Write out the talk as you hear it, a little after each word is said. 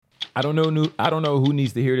I don't know who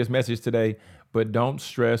needs to hear this message today, but don't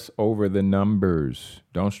stress over the numbers.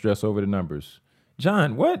 Don't stress over the numbers.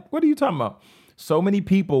 John, what are you talking about? So many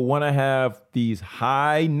people want to have these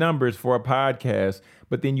high numbers for a podcast,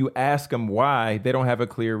 but then you ask them why, they don't have a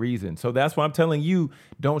clear reason. So that's why I'm telling you,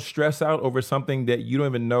 don't stress out over something that you don't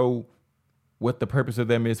even know what the purpose of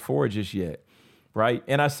them is for just yet. Right.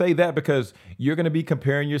 And I say that because you're going to be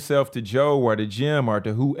comparing yourself to Joe or to Jim or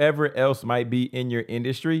to whoever else might be in your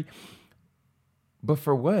industry. But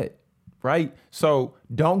for what? Right. So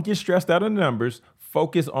don't get stressed out on the numbers.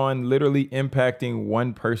 Focus on literally impacting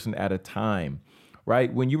one person at a time.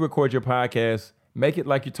 Right. When you record your podcast, make it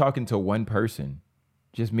like you're talking to one person,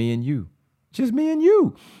 just me and you, just me and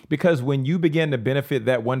you. Because when you begin to benefit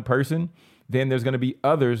that one person, then there's going to be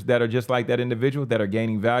others that are just like that individual that are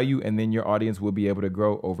gaining value. And then your audience will be able to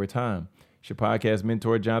grow over time. It's your podcast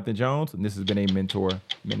mentor, Jonathan Jones. And this has been a Mentor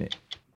Minute.